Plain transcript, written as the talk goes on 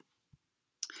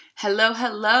Hello,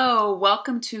 hello.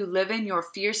 Welcome to Living Your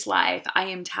Fierce Life. I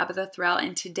am Tabitha Threll,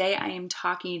 and today I am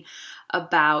talking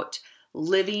about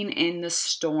living in the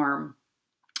storm.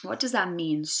 What does that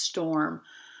mean, storm?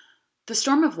 The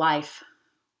storm of life.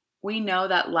 We know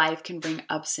that life can bring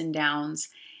ups and downs,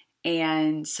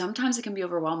 and sometimes it can be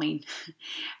overwhelming.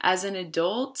 As an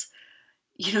adult,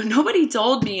 nobody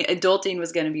told me adulting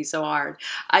was going to be so hard.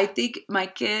 I think my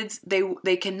kids,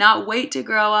 they cannot wait to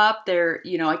grow up.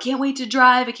 I can't wait to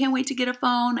drive. I can't wait to get a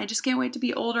phone. I just can't wait to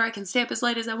be older. I can stay up as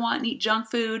late as I want and eat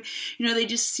junk food. They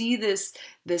just see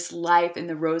this life in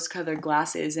the rose-colored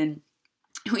glasses. And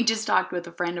we just talked with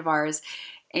a friend of ours,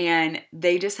 and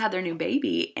they just had their new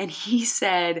baby. And he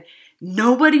said,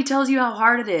 nobody tells you how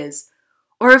hard it is.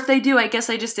 Or if they do, I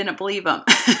guess I just didn't believe them.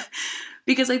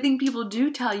 Because I think people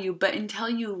do tell you, but until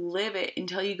you live it,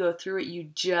 until you go through it, you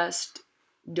just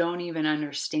don't even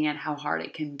understand how hard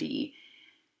it can be.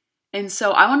 And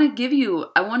so I want to give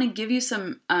you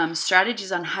some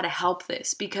strategies on how to help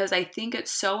this, because I think it's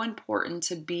so important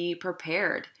to be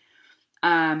prepared.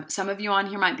 Some of you on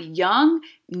here might be young,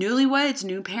 newlyweds,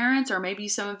 new parents, or maybe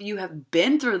some of you have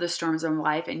been through the storms of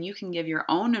life and you can give your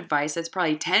own advice that's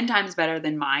probably 10 times better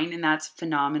than mine, and that's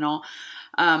phenomenal.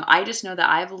 I just know that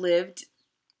I've lived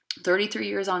 33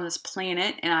 years on this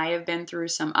planet, and I have been through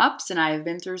some ups and I have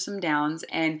been through some downs,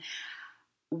 and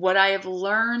what I have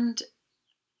learned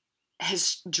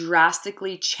has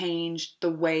drastically changed the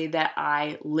way that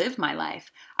I live my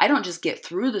life. I don't just get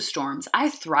through the storms, I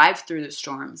thrive through the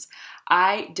storms.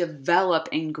 I develop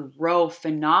and grow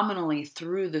phenomenally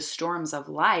through the storms of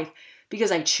life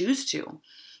because I choose to.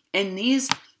 And these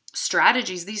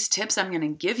strategies, these tips I'm going to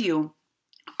give you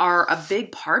are a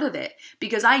big part of it,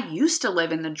 because I used to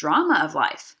live in the drama of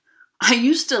life. I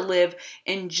used to live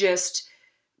in just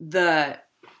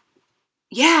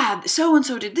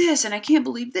so-and-so did this and I can't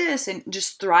believe this, and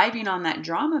just thriving on that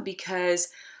drama because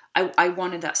I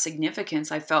wanted that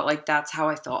significance. I felt like that's how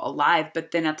I felt alive. But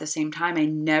then at the same time, I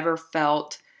never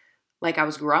felt like I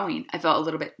was growing. I felt a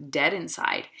little bit dead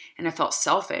inside, and I felt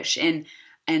selfish and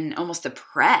almost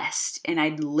depressed, and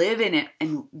I'd live in it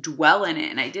and dwell in it,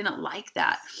 and I didn't like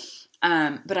that.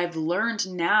 But I've learned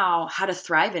now how to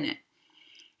thrive in it.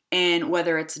 And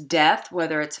whether it's death,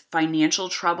 whether it's financial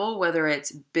trouble, whether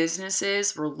it's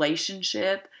businesses,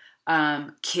 relationship,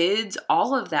 kids,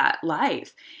 all of that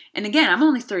life. And again, I'm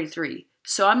only 33,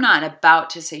 so I'm not about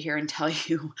to sit here and tell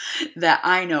you that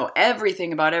I know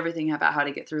everything about how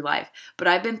to get through life. But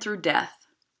I've been through death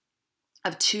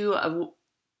of two of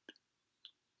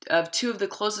the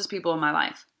closest people in my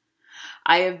life.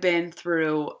 I'm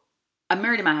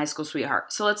married to my high school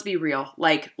sweetheart. So let's be real.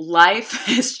 Like, life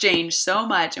has changed so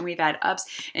much, and we've had ups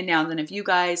and downs. And if you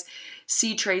guys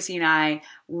see Tracy and I,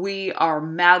 we are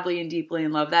madly and deeply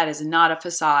in love. That is not a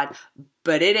facade,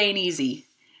 but it ain't easy.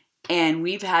 And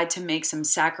we've had to make some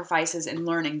sacrifices and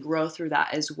learn and grow through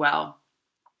that as well.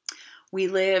 We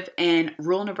live in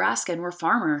rural Nebraska and we're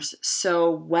farmers. So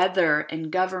weather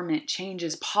and government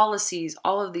changes, policies,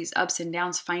 all of these ups and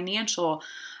downs, financial,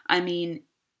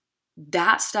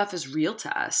 that stuff is real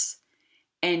to us.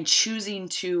 And choosing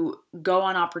to go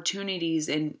on opportunities,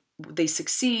 and they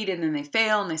succeed and then they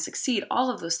fail and they succeed,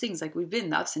 all of those things, like, we've been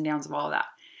the ups and downs of all of that.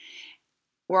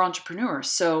 We're entrepreneurs,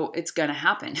 so it's going to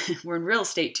happen. We're in real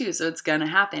estate too, so it's going to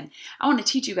happen. I want to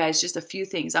teach you guys just a few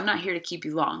things. I'm not here to keep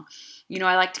you long.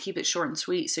 I like to keep it short and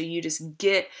sweet, so you just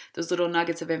get those little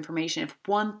nuggets of information. If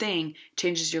one thing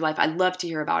changes your life, I'd love to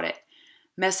hear about it.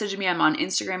 Message me. I'm on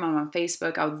Instagram. I'm on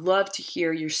Facebook. I would love to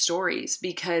hear your stories,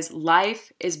 because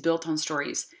life is built on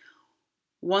stories.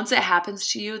 Once it happens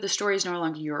to you, the story is no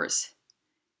longer yours.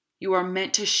 You are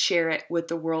meant to share it with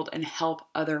the world and help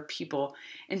other people.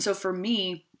 And so for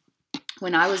me,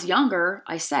 when I was younger,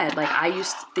 I said,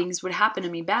 things would happen to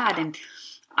me bad, and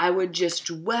I would just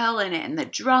dwell in it and the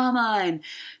drama, and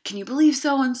can you believe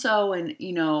so-and-so, and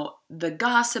the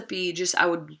gossipy, I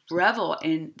would revel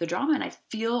in the drama, and I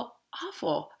feel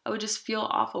awful. I would just feel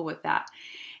awful with that.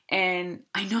 And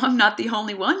I know I'm not the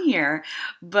only one here,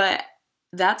 but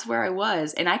that's where I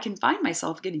was. And I can find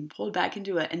myself getting pulled back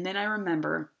into it. And then I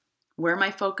remember, where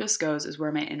my focus goes is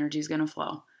where my energy is going to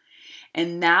flow.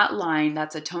 And that line,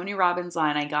 that's a Tony Robbins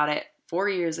line. I got it 4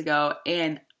 years ago,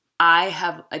 and I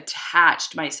have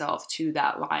attached myself to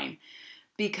that line.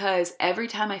 Because every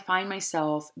time I find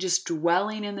myself just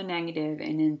dwelling in the negative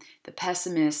and in the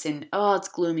pessimist, and it's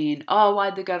gloomy, and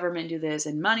why'd the government do this,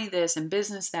 and money this, and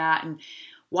business that, and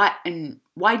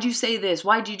why'd you say this,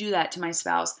 why'd you do that to my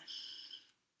spouse?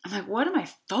 I'm like, what am I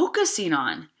focusing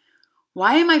on?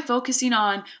 Why am I focusing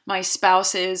on my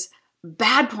spouse's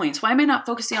bad points? Why am I not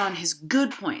focusing on his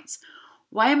good points?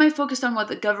 Why am I focused on what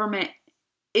the government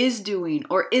is doing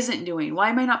or isn't doing? Why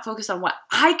am I not focused on what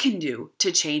I can do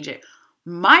to change it?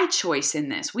 My choice in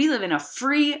this. We live in a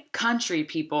free country,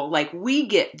 people. Like, we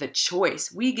get the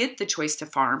choice. We get the choice to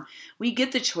farm. We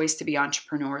get the choice to be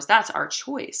entrepreneurs. That's our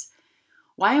choice.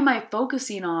 Why am I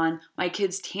focusing on my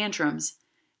kids' tantrums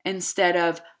instead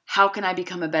of how can I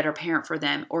become a better parent for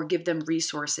them, or give them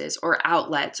resources or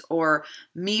outlets, or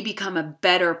me become a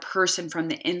better person from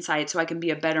the inside so I can be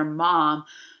a better mom,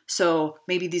 so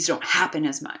maybe these don't happen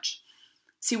as much?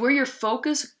 See, where your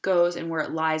focus goes and where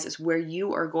it lies is where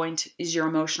you are is your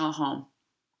emotional home.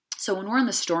 So when we're in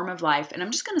the storm of life, and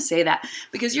I'm just going to say that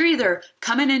because you're either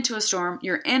coming into a storm,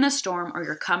 you're in a storm, or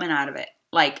you're coming out of it.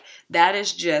 Like, that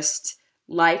is just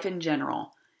life in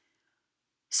general.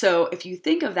 So if you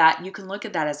think of that, you can look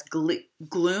at that as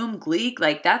gloom, gleek,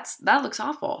 like that looks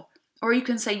awful. Or you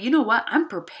can say, you know what? I'm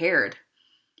prepared.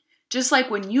 Just like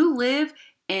when you live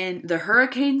in the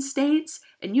hurricane states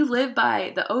and you live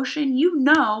by the ocean, you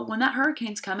know when that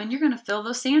hurricane's coming, you're going to fill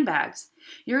those sandbags.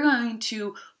 You're going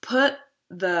to put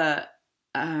the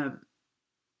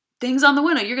things on the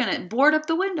window. You're going to board up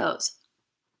the windows.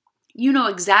 You know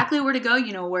exactly where to go.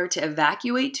 You know where to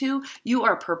evacuate to. You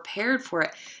are prepared for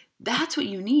it. That's what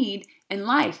you need in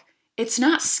life. It's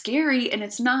not scary, and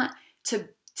it's not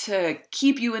to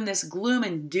keep you in this gloom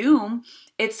and doom.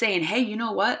 It's saying, hey, you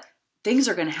know what? Things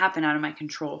are going to happen out of my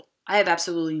control. I have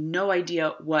absolutely no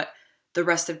idea what the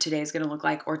rest of today is going to look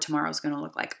like or tomorrow is going to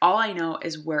look like. All I know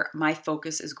is where my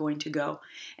focus is going to go.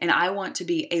 And I want to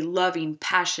be a loving,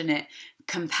 passionate,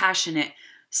 compassionate,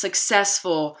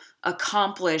 successful,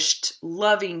 accomplished,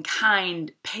 loving,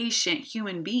 kind, patient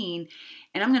human being.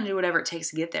 And I'm going to do whatever it takes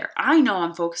to get there. I know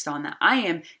I'm focused on that. I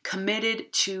am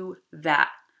committed to that.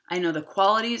 I know the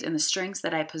qualities and the strengths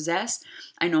that I possess.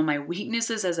 I know my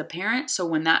weaknesses as a parent. So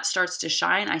when that starts to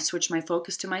shine, I switch my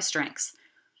focus to my strengths.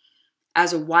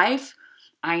 As a wife,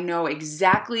 I know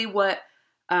exactly what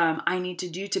I need to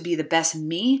do to be the best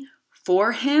me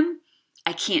for him.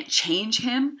 I can't change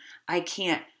him. I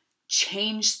can't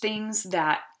change things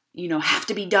that, have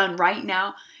to be done right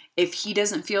now. If he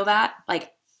doesn't feel that,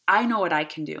 like, I know what I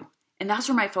can do. And that's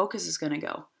where my focus is going to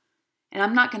go. And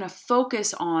I'm not going to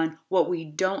focus on what we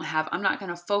don't have. I'm not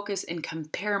going to focus and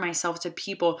compare myself to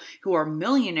people who are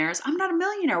millionaires. I'm not a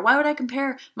millionaire. Why would I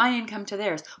compare my income to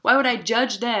theirs? Why would I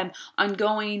judge them on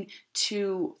going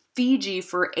to Fiji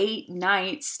for 8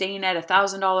 nights, staying at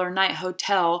 $1,000 a night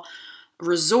hotel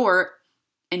resort,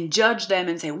 and judge them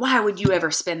and say, why would you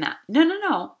ever spend that?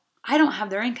 No. I don't have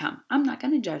their income. I'm not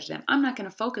going to judge them. I'm not going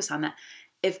to focus on that.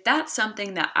 If that's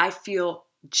something that I feel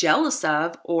jealous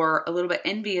of or a little bit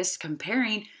envious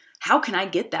comparing, how can I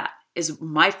get that is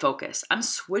my focus. I'm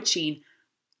switching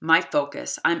my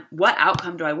focus. What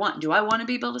outcome do I want? Do I want to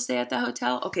be able to stay at the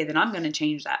hotel? Okay, then I'm going to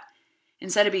change that.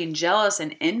 Instead of being jealous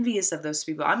and envious of those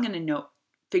people, I'm going to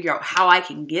figure out how I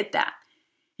can get that,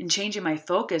 and changing my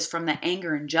focus from the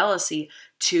anger and jealousy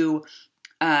to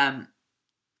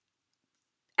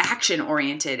action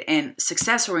oriented and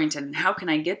success oriented. And how can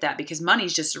I get that? Because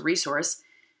money's just a resource.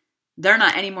 They're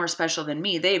not any more special than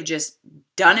me. They've just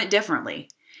done it differently.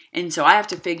 And so I have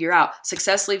to figure out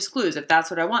success leaves clues. If that's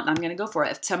what I want, I'm going to go for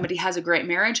it. If somebody has a great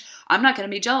marriage, I'm not going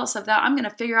to be jealous of that. I'm going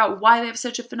to figure out why they have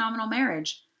such a phenomenal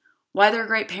marriage, why they're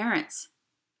great parents.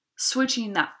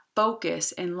 Switching that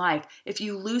focus in life. If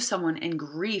you lose someone in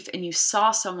grief and you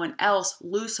saw someone else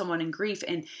lose someone in grief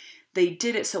and they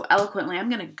did it so eloquently, I'm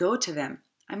going to go to them.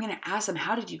 I'm going to ask them,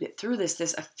 how did you get through this?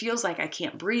 This feels like I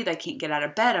can't breathe. I can't get out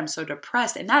of bed. I'm so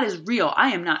depressed. And that is real.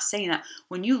 I am not saying that.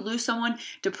 When you lose someone,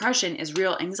 depression is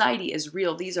real. Anxiety is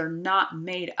real. These are not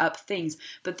made up things.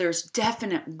 But there's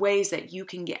definite ways that you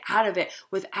can get out of it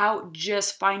without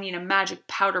just finding a magic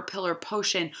powder pill or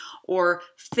potion or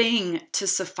thing to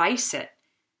suffice it.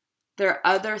 There are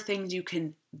other things you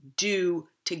can do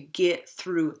to get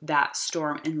through that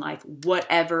storm in life,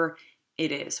 whatever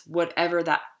it is, whatever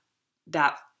that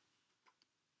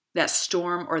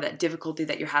storm or that difficulty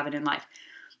that you're having in life.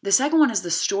 The second one is the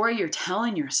story you're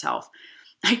telling yourself.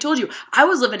 I told you, I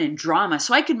was living in drama,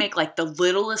 so I could make like the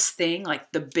littlest thing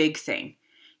like the big thing.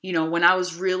 When I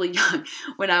was really young,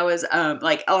 when I was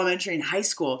like elementary and high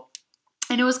school.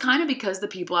 And it was kind of because the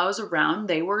people I was around,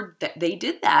 they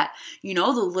did that, the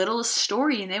littlest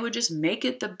story, and they would just make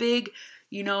it the big,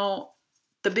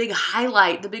 the big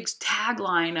highlight, the big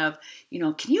tagline of,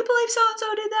 can you believe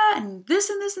so-and-so did that? And this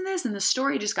and this and this. And the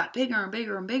story just got bigger and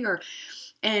bigger and bigger.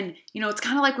 And, it's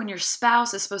kind of like when your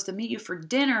spouse is supposed to meet you for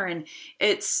dinner and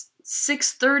it's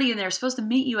 6:30 and they're supposed to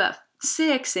meet you at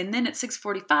 6, and then it's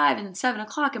 6:45 and 7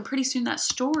 o'clock. And pretty soon that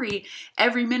story,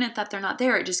 every minute that they're not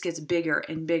there, it just gets bigger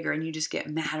and bigger and you just get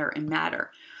madder and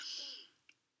madder.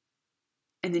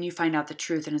 And then you find out the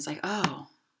truth and it's like, oh,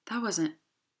 that wasn't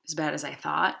as bad as I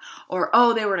thought. Or,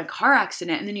 oh, they were in a car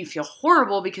accident. And then you feel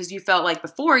horrible because you felt like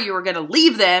before you were going to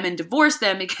leave them and divorce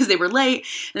them because they were late.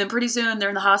 And then pretty soon they're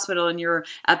in the hospital and you're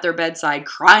at their bedside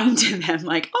crying to them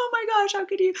like, oh my gosh, how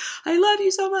could you? I love you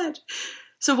so much.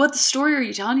 So what story are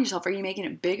you telling yourself? Are you making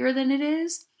it bigger than it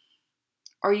is?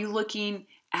 Are you looking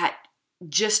at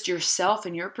just yourself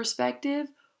and your perspective?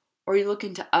 Or are you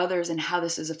looking to others and how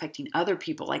this is affecting other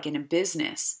people, like in a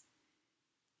business?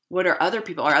 What are other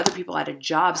people? Are other people out of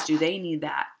jobs? Do they need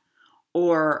that?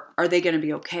 Or are they going to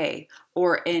be okay?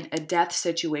 Or in a death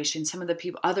situation, some of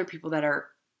the other people that are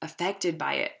affected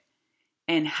by it,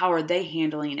 and how are they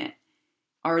handling it?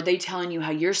 Are they telling you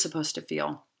how you're supposed to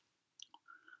feel?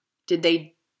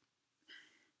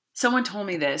 Someone told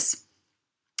me this,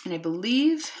 and I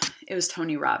believe it was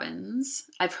Tony Robbins.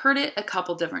 I've heard it a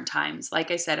couple different times.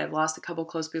 Like I said, I've lost a couple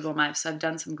close people in my life, so I've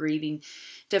done some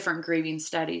different grieving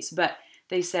studies. But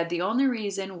they said the only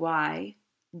reason why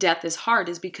death is hard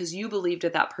is because you believed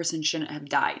that person shouldn't have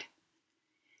died.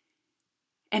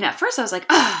 And at first I was like,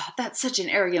 that's such an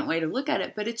arrogant way to look at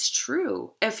it. But it's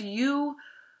true. If you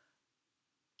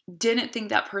didn't think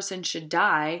that person should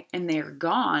die and they're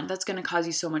gone, that's going to cause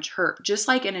you so much hurt. Just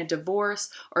like in a divorce,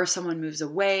 or if someone moves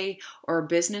away or a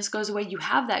business goes away, you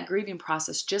have that grieving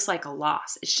process just like a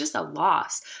loss. It's just a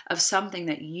loss of something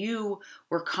that you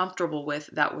were comfortable with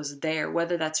that was there,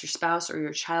 whether that's your spouse or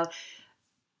your child.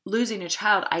 Losing a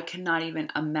child, I cannot even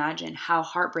imagine how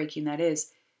heartbreaking that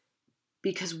is,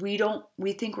 because we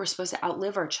think we're supposed to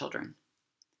outlive our children.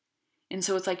 And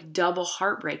so it's like double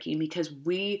heartbreaking because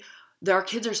our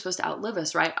kids are supposed to outlive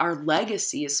us, right? Our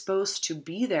legacy is supposed to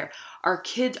be there. Our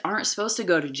kids aren't supposed to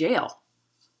go to jail.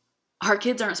 Our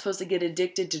kids aren't supposed to get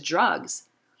addicted to drugs.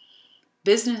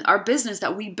 Our business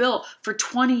that we built for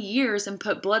 20 years and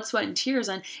put blood, sweat, and tears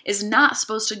on is not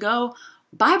supposed to go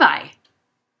bye-bye.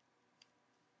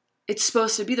 It's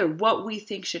supposed to be there, what we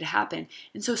think should happen.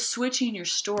 And so switching your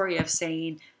story of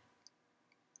saying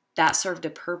that served a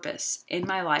purpose in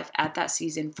my life at that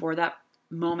season for that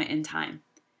moment in time.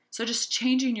 So just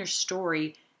changing your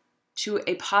story to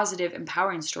a positive,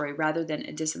 empowering story rather than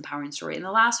a disempowering story. And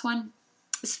the last one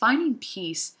is finding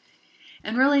peace.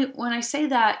 And really, when I say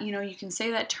that, you can say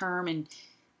that term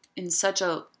in such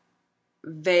a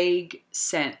vague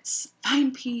sense.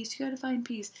 Find peace. You got to find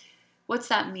peace. What's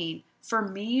that mean? For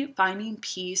me, finding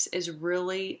peace is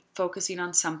really focusing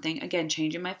on something. Again,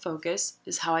 changing my focus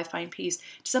is how I find peace.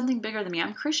 To something bigger than me.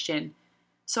 I'm Christian.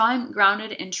 So I'm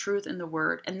grounded in truth in the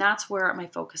word, and that's where my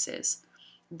focus is.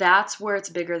 That's where it's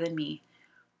bigger than me.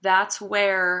 That's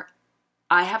where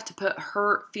I have to put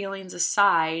hurt feelings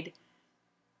aside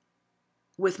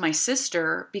with my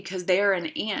sister because they are an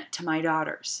aunt to my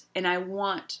daughters, and I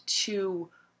want to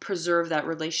preserve that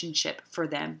relationship for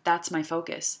them. That's my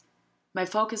focus. My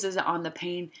focus isn't on the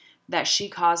pain that she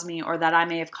caused me or that I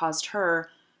may have caused her.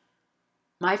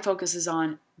 My focus is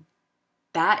on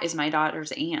that is my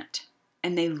daughter's aunt.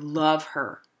 And they love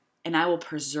her. And I will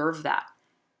preserve that.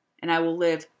 And I will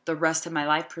live the rest of my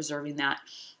life preserving that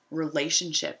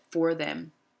relationship for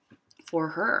them, for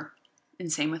her.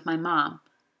 And same with my mom.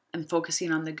 I'm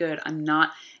focusing on the good. I'm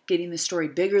not getting the story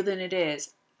bigger than it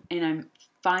is. And I'm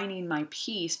finding my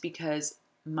peace because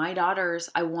my daughters,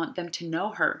 I want them to know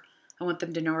her. I want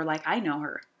them to know her like I know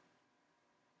her.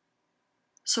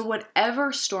 So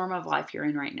whatever storm of life you're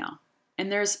in right now,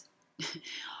 and there's...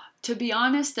 To be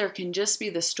honest, there can just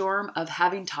be the storm of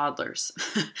having toddlers.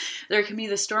 There can be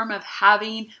the storm of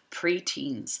having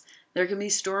preteens. There can be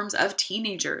storms of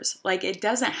teenagers. Like, it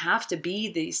doesn't have to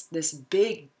be this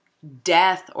big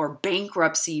death or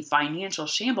bankruptcy financial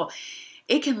shamble.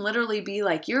 It can literally be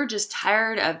like you're just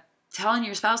tired of telling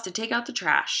your spouse to take out the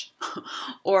trash.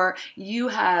 Or you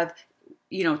have,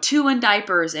 2 in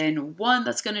diapers and 1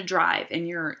 that's going to drive and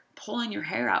you're pulling your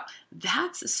hair out.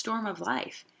 That's a storm of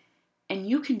life. And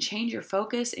you can change your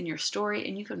focus and your story,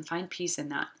 and you can find peace in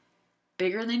that.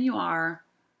 Bigger than you are,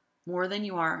 more than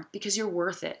you are, because you're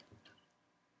worth it.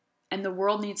 And the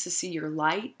world needs to see your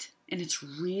light, and it's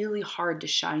really hard to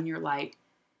shine your light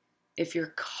if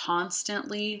you're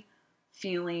constantly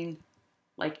feeling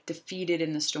like defeated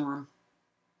in the storm.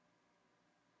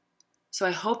 So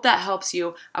I hope that helps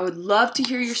you. I would love to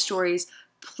hear your stories.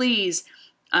 Please,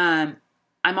 I'm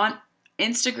on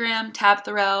Instagram, Tab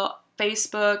Thorell,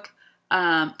 Facebook,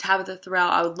 Tabitha Thorell.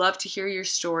 I would love to hear your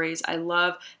stories. I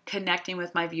love connecting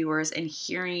with my viewers and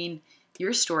hearing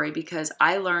your story because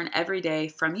I learn every day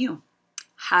from you.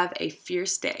 Have a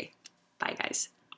fierce day. Bye, guys.